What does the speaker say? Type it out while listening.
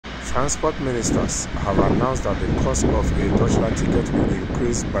Transport ministers have announced that the cost of a Deutschland ticket will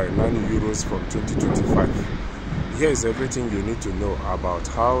increase by €9 from 2025. Here is everything you need to know about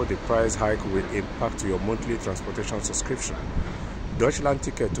how the price hike will impact your monthly transportation subscription. Deutschland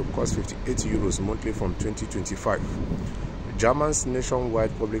ticket to cost €58 monthly from 2025. German's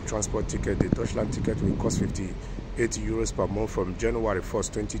nationwide public transport ticket, the Deutschland ticket, will cost €58 per month from January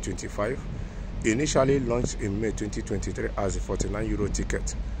 1st, 2025. Initially launched in May 2023 as a €49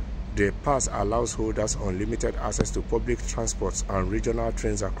 ticket. The pass allows holders unlimited access to public transports and regional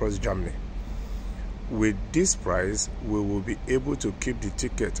trains across Germany. With this price, we will be able to keep the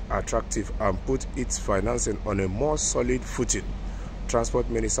ticket attractive and put its financing on a more solid footing, Transport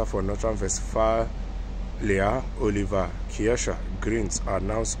Minister for North Rhine-Westphalia, Oliver Kiescher Greens,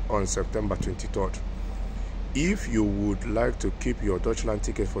 announced on September 23rd. If you would like to keep your Deutschland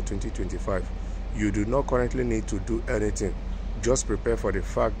ticket for 2025, you do not currently need to do anything. Just prepare for the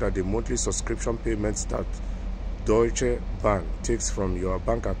fact that the monthly subscription payments that Deutsche Bahn takes from your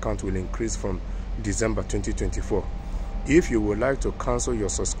bank account will increase from December 2024. If you would like to cancel your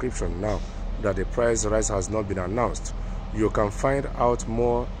subscription now that the price rise has not been announced, you can find out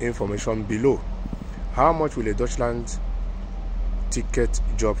more information below. How much will a Deutschland ticket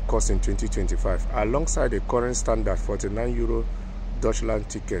job cost in 2025? Alongside the current standard €49 Deutschland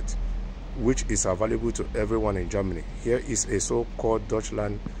ticket, which is available to everyone in Germany, here is a so-called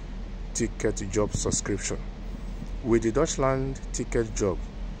Deutschland ticket job subscription. With the Deutschland ticket job,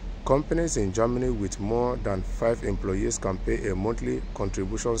 companies in Germany with more than 5 employees can pay a monthly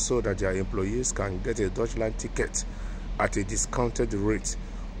contribution so that their employees can get a Deutschland ticket at a discounted rate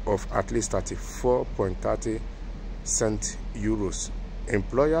of at least 34.30 euros.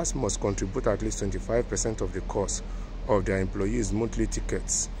 Employers must contribute at least 25% of the cost of their employees' monthly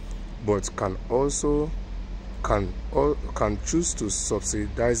tickets, but can choose to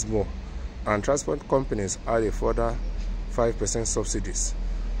subsidize more, and transport companies add a further 5% subsidies.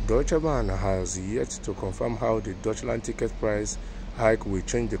 Deutsche Bahn has yet to confirm how the Deutschland ticket price hike will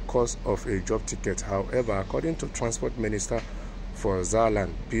change the cost of a job ticket. However, according to Transport Minister for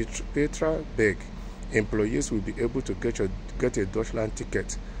Saarland, Petra Berg, employees will be able to get a Deutschland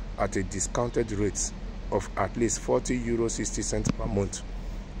ticket at a discounted rate of at least €40.60 per month.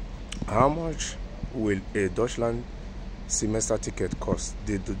 How much will a Deutschland semester ticket cost?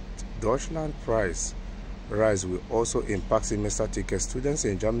 The Deutschland price rise will also impact semester tickets. Students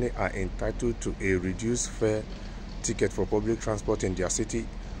in Germany are entitled to a reduced fare ticket for public transport in their city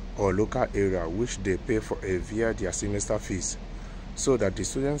or local area, which they pay for via their semester fees, so that the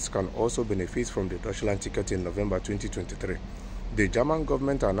students can also benefit from the Deutschland ticket in November 2023. The German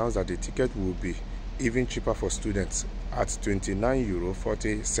government announced that the ticket will be even cheaper for students at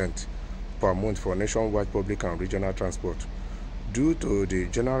 €29.40 per month for nationwide public and regional transport. Due to the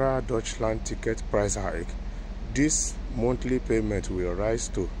general Deutschland ticket price hike, this monthly payment will rise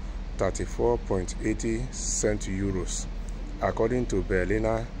to 34.80 euros, according to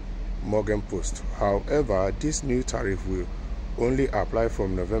Berliner Morgenpost. However, this new tariff will only apply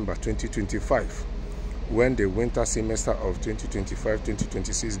from November 2025, when the winter semester of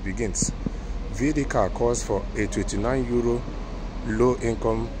 2025-2026 begins. VDK calls for a €29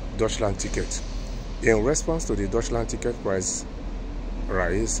 low-income Deutschland ticket. In response to the Deutschland ticket price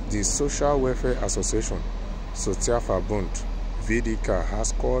rise, the Social Welfare Association, Sozialverbund VDK,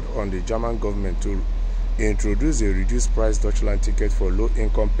 has called on the German government to introduce a reduced price Deutschland ticket for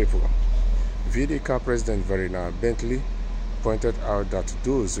low-income people. VDK President Verena Bentley pointed out that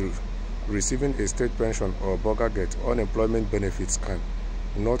those receiving a state pension or Bürgergeld unemployment benefits can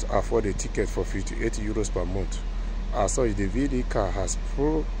not afford a ticket for €58 per month. As such, the VDK has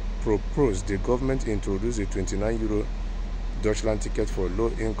proposed the government introduce a €29 Deutschland ticket for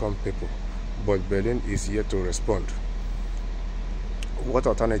low-income people, but Berlin is yet to respond. What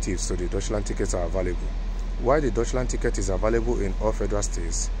alternatives to the Deutschland tickets are available? While the Deutschland ticket is available in all federal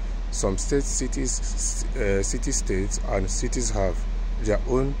states, some city-states and cities have their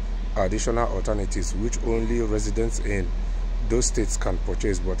own additional alternatives which only residents in those states can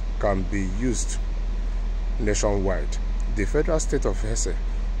purchase but can be used nationwide. The federal state of Hesse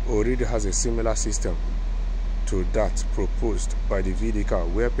already has a similar system to that proposed by the VDK,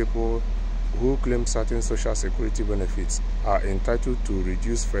 where people who claim certain social security benefits are entitled to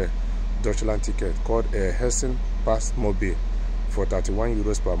reduced fare Deutschland ticket called a Hessen Pass Mobile for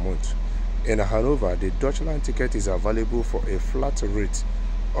 €31 per month. In Hanover, the Deutschland ticket is available for a flat rate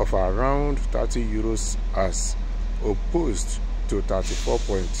of around €30 as opposed to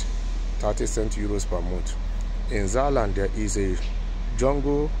 34.30 euros per month. In Saarland, there is a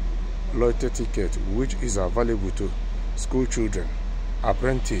Jungle Lotte ticket which is available to school children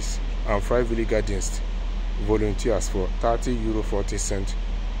apprentice and Freiwilligendienst volunteers for €30.40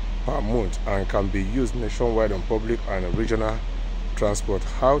 per month and can be used nationwide on public and regional transport.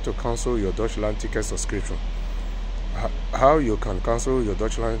 How to cancel your Deutschlandticket subscription. How you can cancel your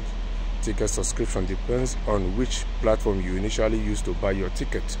Deutschlandticket subscription depends on which platform you initially used to buy your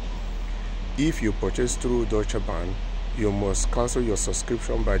ticket. If you purchase through Deutsche Bahn, you must cancel your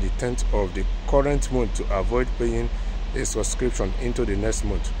subscription by the 10th of the current month to avoid paying a subscription into the next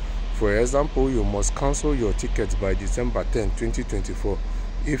month. For example, you must cancel your ticket by December 10, 2024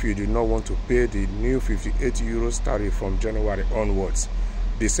 if you do not want to pay the new €58 tariff from January onwards.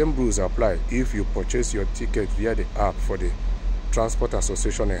 The same rules apply if you purchase your ticket via the app for the Transport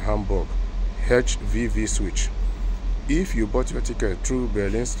Association in Hamburg, HVV Switch. If you bought your ticket through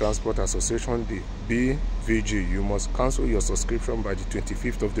Berlin's Transport Association, the BVG, you must cancel your subscription by the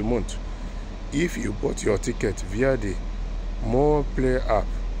 25th of the month. If you bought your ticket via the More Play app,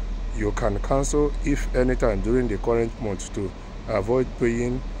 you can cancel if anytime during the current month to avoid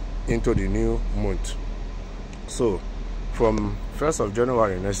paying into the new month. So, from 1st of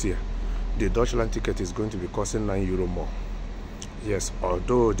January next year, the Deutschlandticket is going to be costing €9 more. Yes,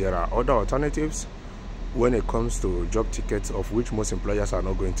 although there are other alternatives when it comes to job tickets, of which most employers are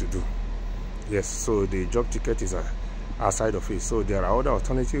not going to do. Yes, so the job ticket is aside of it. So there are other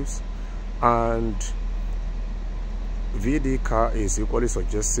alternatives, and VD Car is equally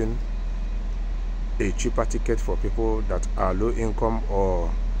suggesting a cheaper ticket for people that are low income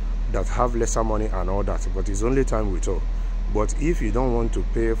or that have lesser money and all that, but it's only time will tell. But if you don't want to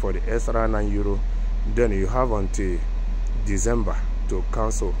pay for the extra €9, then you have until December to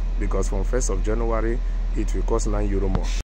cancel, because from 1st of January it will cost €9 more.